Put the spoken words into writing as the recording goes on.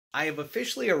I have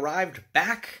officially arrived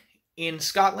back in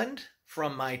Scotland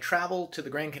from my travel to the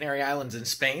Gran Canaria Islands in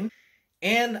Spain,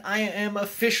 and I am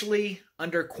officially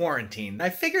under quarantine. I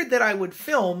figured that I would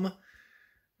film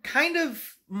kind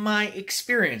of my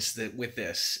experience with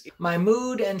this. My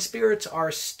mood and spirits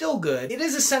are still good. It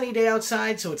is a sunny day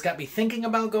outside, so it's got me thinking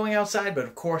about going outside, but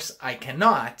of course I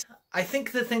cannot. I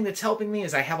think the thing that's helping me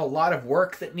is I have a lot of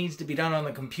work that needs to be done on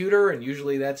the computer, and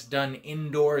usually that's done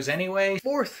indoors anyway.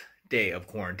 Fourth day of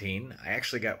quarantine. I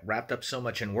actually got wrapped up so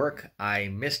much in work, I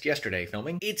missed yesterday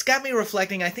filming. It's got me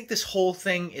reflecting. I think this whole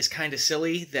thing is kind of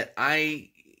silly that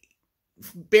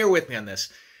bear with me on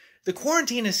this. The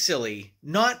quarantine is silly,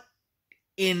 not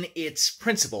in its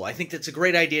principle. I think that's a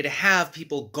great idea to have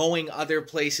people going other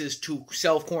places to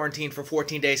self-quarantine for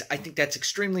 14 days. I think that's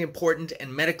extremely important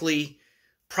and medically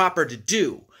proper to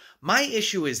do. My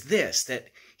issue is this, that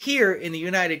here in the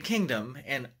United Kingdom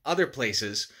and other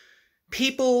places,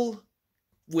 people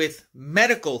with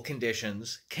medical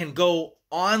conditions can go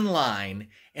online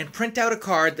and print out a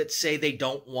card that say they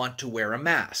don't want to wear a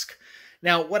mask.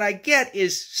 Now, what I get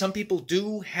is some people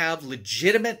do have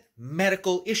legitimate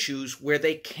medical issues where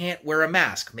they can't wear a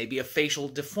mask, maybe a facial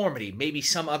deformity, maybe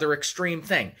some other extreme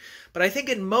thing. But I think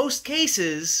in most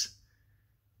cases,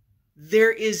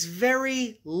 there is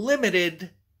very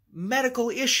limited medical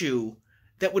issue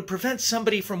that would prevent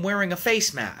somebody from wearing a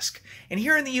face mask. And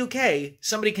here in the UK,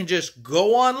 somebody can just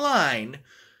go online,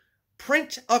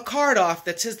 print a card off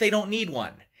that says they don't need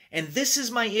one. And this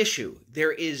is my issue.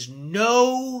 There is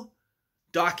no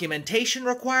documentation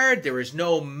required. There is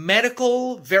no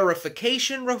medical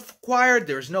verification required.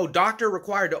 There is no doctor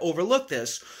required to overlook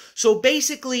this. So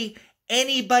basically,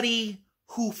 anybody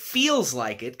who feels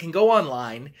like it can go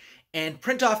online and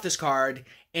print off this card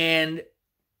and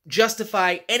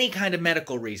justify any kind of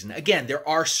medical reason. Again, there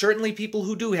are certainly people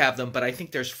who do have them, but I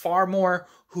think there's far more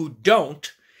who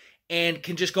don't and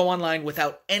can just go online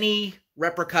without any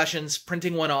repercussions,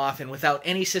 printing one off, and without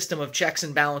any system of checks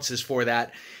and balances for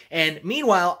that. And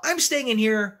meanwhile, I'm staying in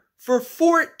here for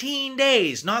 14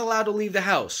 days, not allowed to leave the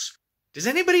house. Does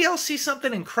anybody else see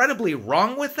something incredibly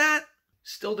wrong with that?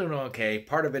 Still doing okay.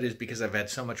 Part of it is because I've had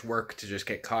so much work to just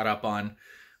get caught up on.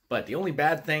 But the only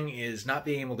bad thing is not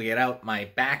being able to get out. My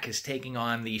back is taking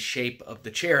on the shape of the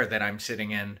chair that I'm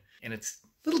sitting in, and it's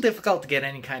a little difficult to get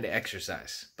any kind of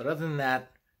exercise. But other than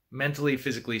that, mentally,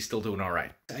 physically, still doing all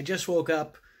right. I just woke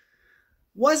up,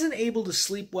 wasn't able to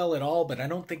sleep well at all, but I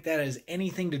don't think that has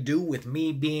anything to do with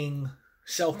me being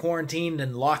self-quarantined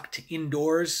and locked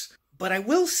indoors. But I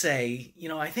will say,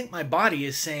 I think my body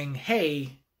is saying,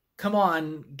 hey, come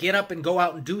on, get up and go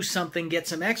out and do something, get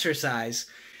some exercise.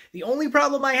 The only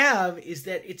problem I have is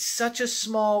that it's such a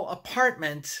small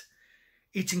apartment,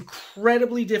 it's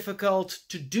incredibly difficult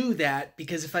to do that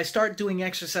because if I start doing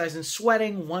exercise and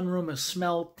sweating, one room will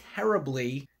smell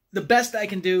terribly. The best I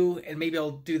can do, and maybe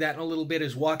I'll do that in a little bit,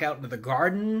 is walk out into the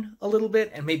garden a little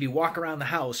bit and maybe walk around the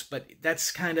house. But that's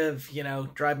kind of,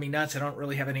 drive me nuts. I don't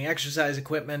really have any exercise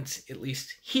equipment, at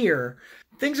least here.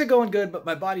 Things are going good, but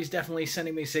my body's definitely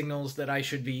sending me signals that I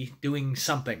should be doing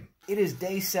something. It is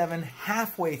day 7,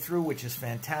 halfway through, which is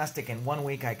fantastic. In 1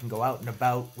 week, I can go out and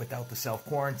about without the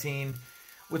self-quarantine.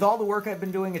 With all the work I've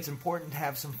been doing, it's important to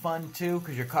have some fun, too,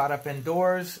 because you're caught up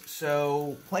indoors.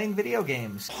 So, playing video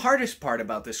games. The hardest part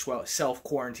about this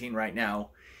self-quarantine right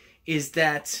now is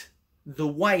that the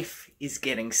wife is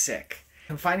getting sick.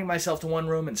 Confining myself to one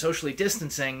room and socially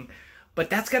distancing, but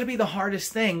that's got to be the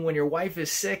hardest thing when your wife is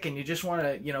sick and you just want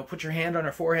to, put your hand on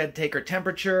her forehead, take her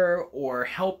temperature, or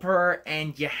help her,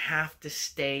 and you have to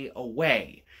stay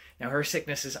away. Now, her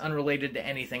sickness is unrelated to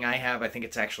anything I have. I think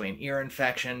it's actually an ear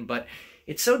infection, but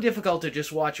it's so difficult to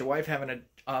just watch your wife having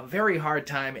a very hard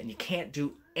time, and you can't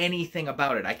do anything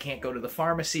about it. I can't go to the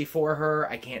pharmacy for her.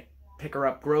 I can't pick her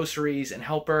up groceries and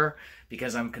help her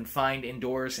because I'm confined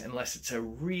indoors unless it's a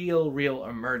real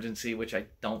emergency, which I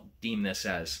don't deem this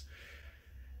as.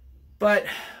 But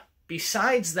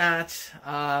besides that,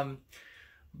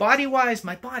 body-wise,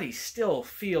 my body still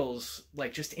feels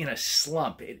like just in a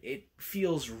slump. It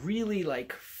feels really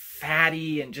like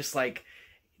fatty and just like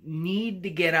need to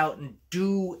get out and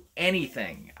do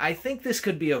anything. I think this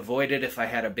could be avoided if I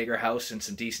had a bigger house and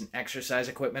some decent exercise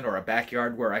equipment or a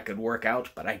backyard where I could work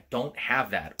out, but I don't have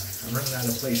that. I'm running out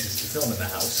of places to film in the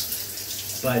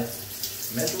house, but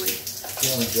mentally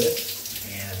feeling good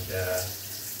and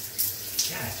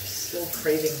just still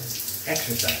craving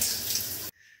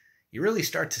exercise. You really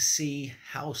start to see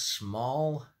how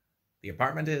small the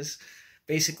apartment is.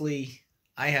 Basically,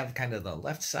 I have kind of the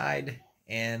left side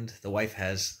and the wife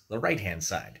has the right-hand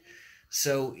side.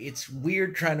 So it's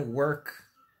weird trying to work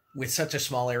with such a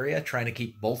small area, trying to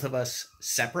keep both of us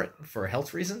separate for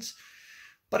health reasons.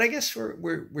 But I guess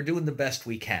we're doing the best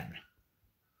we can.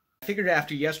 I figured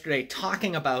after yesterday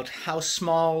talking about how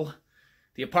small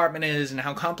the apartment is and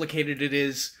how complicated it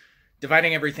is,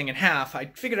 dividing everything in half, I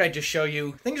figured I'd just show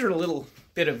you. Things are a little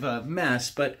bit of a mess,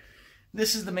 but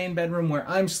this is the main bedroom where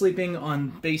I'm sleeping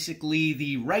on basically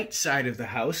the right side of the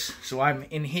house. So I'm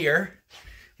in here.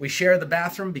 We share the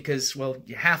bathroom because, well,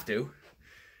 you have to.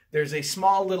 There's a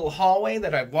small little hallway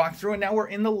that I've walked through, and now we're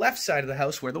in the left side of the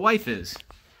house where the wife is.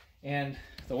 And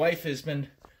the wife has been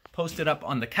posted up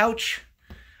on the couch.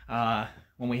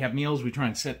 When we have meals, we try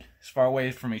and sit as far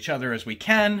away from each other as we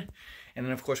can. And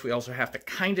then, of course, we also have to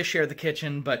kind of share the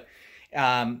kitchen. But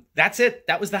that's it.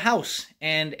 That was the house.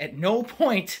 And at no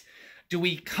point do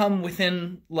we come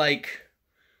within, like,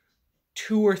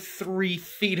 2 or 3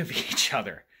 feet of each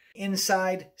other.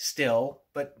 Inside still,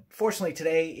 but fortunately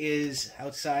today is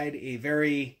outside a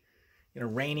very,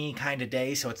 rainy kind of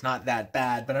day, so it's not that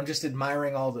bad. But I'm just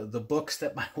admiring all the books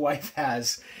that my wife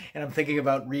has, and I'm thinking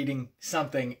about reading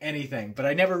something, anything. But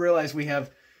I never realized we have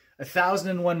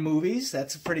 1001 movies.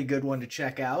 That's a pretty good one to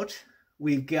check out.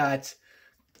 We've got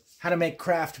how to make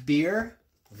craft beer,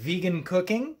 vegan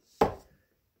cooking.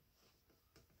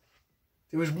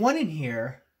 There was one in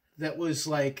here that was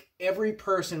like every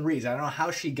person reads. I don't know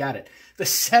how she got it. The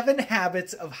 7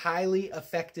 Habits of Highly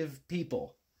Effective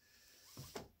People.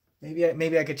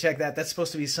 Maybe I could check that. That's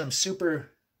supposed to be some super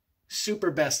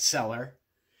bestseller.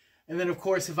 And then, of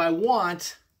course, if I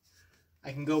want,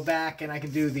 I can go back and I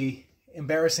can do the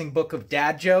embarrassing book of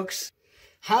dad jokes.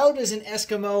 How does an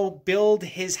Eskimo build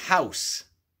his house?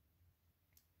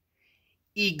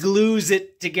 He glues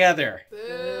it together.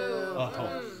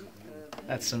 Oh.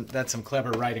 That's some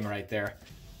clever writing right there.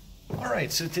 All right,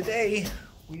 so today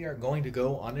we are going to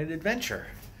go on an adventure.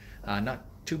 Not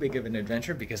too big of an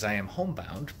adventure because I am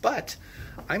homebound, but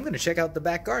I'm going to check out the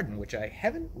back garden, which I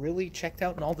haven't really checked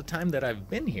out in all the time that I've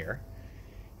been here.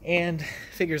 And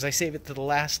figures I save it to the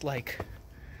last,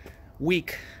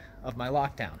 week of my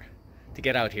lockdown to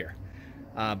get out here.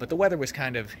 But the weather was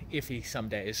kind of iffy some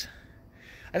days.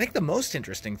 I think the most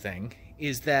interesting thing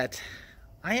is that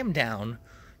I am down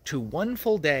to 1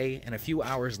 full day and a few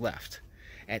hours left.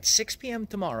 At 6 p.m.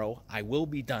 tomorrow, I will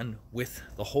be done with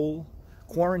the whole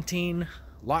quarantine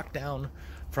lockdown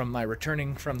from my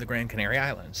returning from the Gran Canary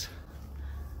Islands.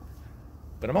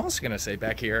 But I'm also going to say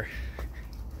back here,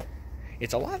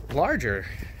 it's a lot larger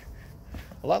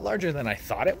than I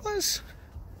thought it was.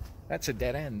 That's a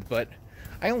dead end, but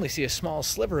I only see a small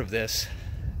sliver of this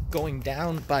going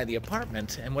down by the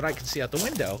apartment and what I can see out the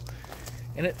window,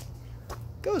 and it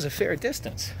goes a fair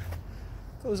distance.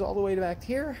 Goes all the way back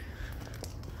here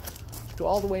to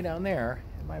all the way down there,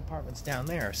 and my apartment's down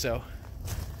there. So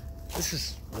this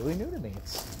is really new to me.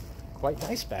 It's quite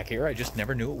nice back here. I just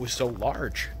never knew it was so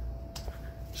large.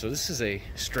 So this is a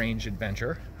strange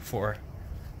adventure for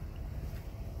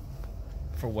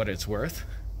what it's worth.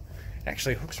 It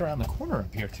actually hooks around the corner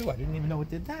up here too. I didn't even know it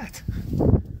did that.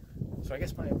 So I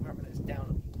guess my apartment is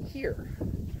down here.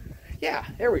 Yeah,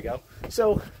 there we go.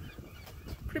 So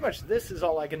pretty much this is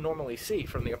all I can normally see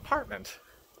from the apartment.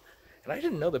 And I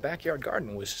didn't know the backyard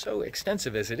garden was so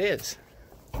extensive as it is.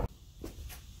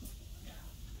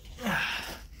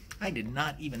 I did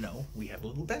not even know we have a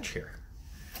little bench here.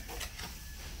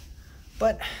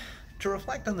 But to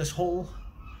reflect on this whole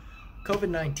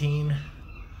COVID-19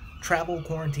 travel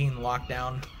quarantine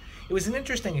lockdown, it was an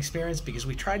interesting experience because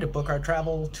we tried to book our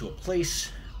travel to a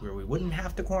place where we wouldn't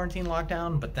have to quarantine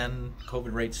lockdown, but then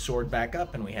COVID rates soared back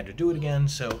up and we had to do it again.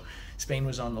 So Spain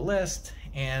was on the list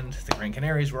and the Gran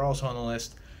Canaries were also on the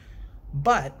list.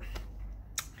 But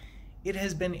it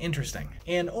has been interesting.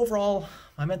 And overall,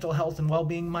 my mental health and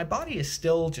well-being, my body is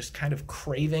still just kind of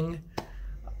craving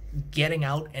getting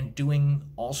out and doing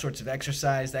all sorts of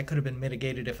exercise. That could have been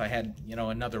mitigated if I had,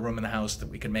 another room in the house that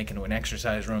we could make into an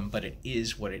exercise room, but it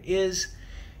is what it is.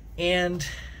 And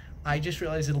I just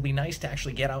realized it'll be nice to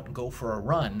actually get out and go for a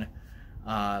run,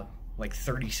 like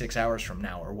 36 hours from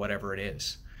now or whatever it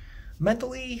is.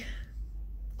 Mentally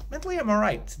I'm all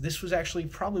right. This was actually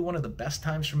probably one of the best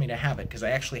times for me to have it because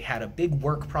I actually had a big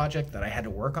work project that I had to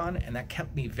work on, and that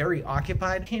kept me very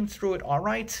occupied. Came through it all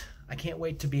right. I can't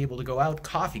wait to be able to go out.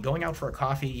 Going out for a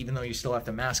coffee, even though you still have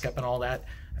to mask up and all that.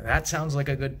 That sounds like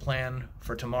a good plan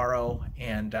for tomorrow,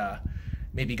 and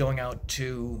maybe going out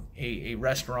to a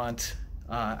restaurant.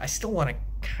 I still want to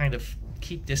kind of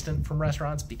keep distant from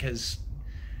restaurants because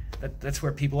that's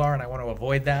where people are, and I want to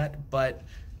avoid that. But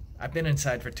I've been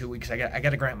inside for 2 weeks. I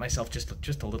got to grant myself just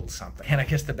a little something. And I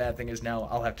guess the bad thing is now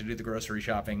I'll have to do the grocery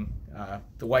shopping.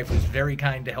 The wife was very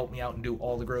kind to help me out and do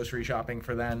all the grocery shopping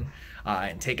for then,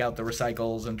 and take out the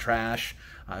recycles and trash.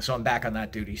 So I'm back on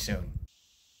that duty soon.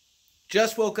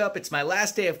 Just woke up. It's my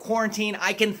last day of quarantine.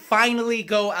 I can finally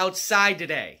go outside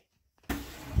today.